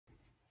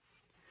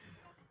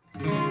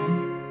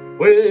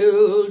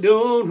Well,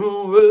 don't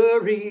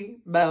worry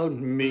about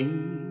me.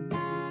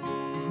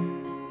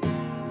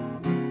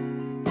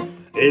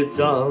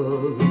 It's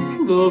all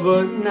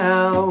over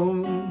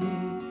now.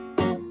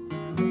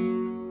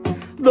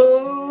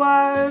 Though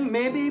I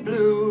may be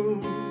blue,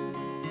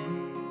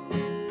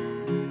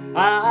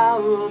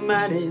 I'll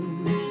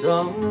manage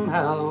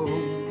somehow.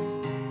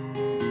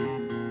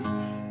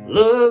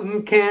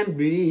 Love can't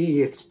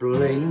be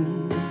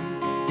explained.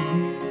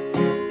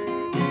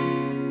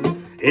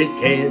 It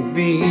can't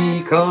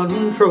be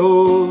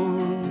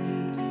controlled.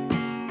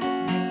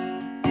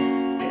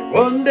 And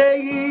one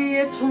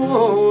day it's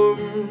warm,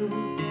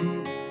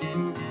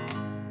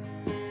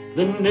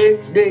 the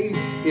next day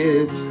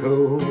it's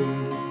cold.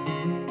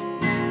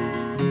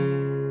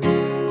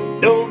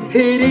 Don't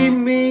pity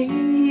me,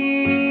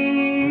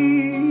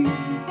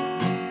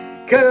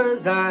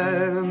 'cause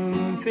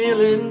I'm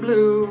feeling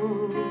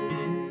blue.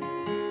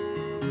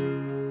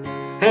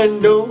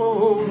 And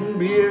don't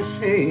be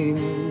ashamed,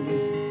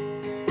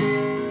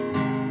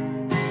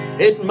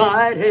 it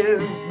might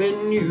have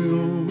been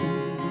you.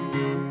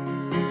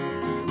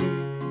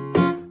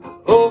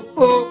 Oh,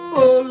 oh,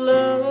 oh,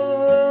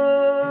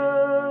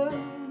 love,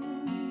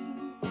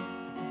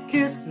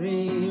 kiss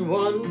me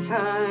one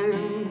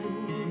time,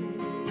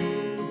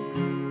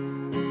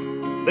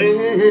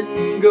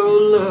 then go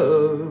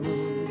love,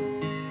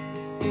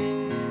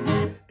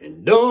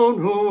 and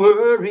don't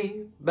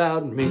worry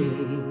about me.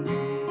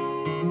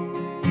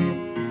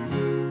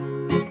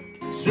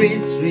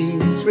 Sweet,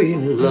 sweet, sweet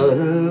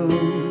love,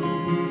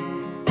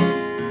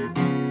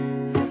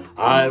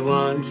 I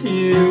want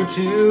you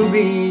to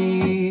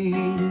be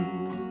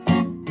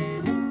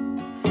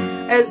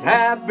as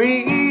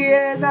happy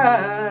as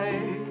I.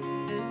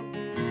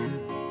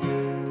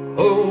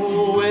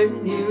 Oh, when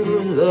you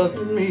love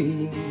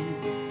me,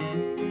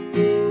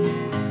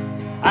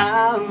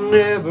 I'll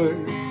never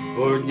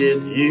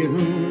forget you.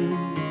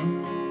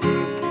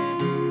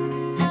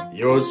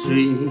 Your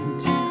sweet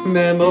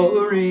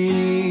memory,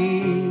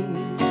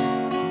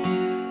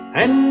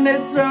 and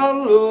it's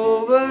all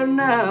over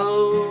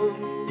now.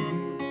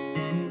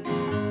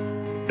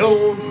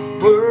 Don't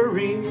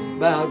worry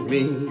about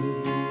me.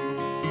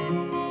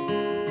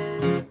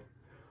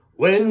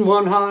 When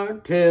one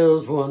heart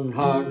tells one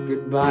heart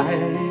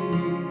goodbye,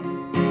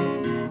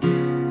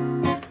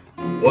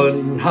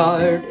 one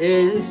heart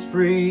is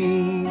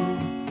free.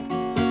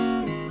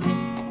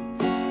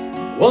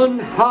 One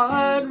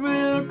heart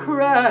will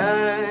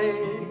cry.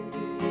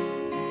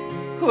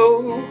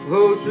 Oh,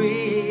 oh,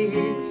 sweet,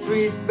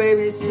 sweet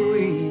baby,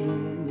 sweet.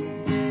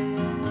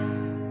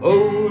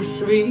 Oh,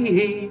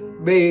 sweet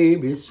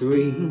baby,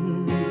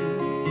 sweet.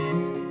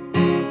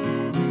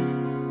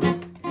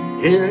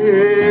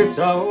 It's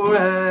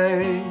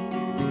alright.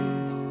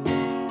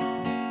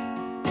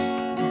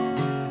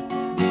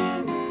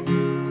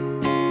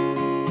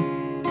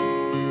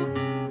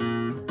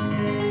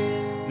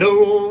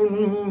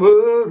 Don't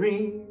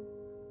worry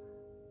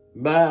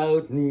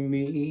about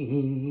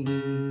me.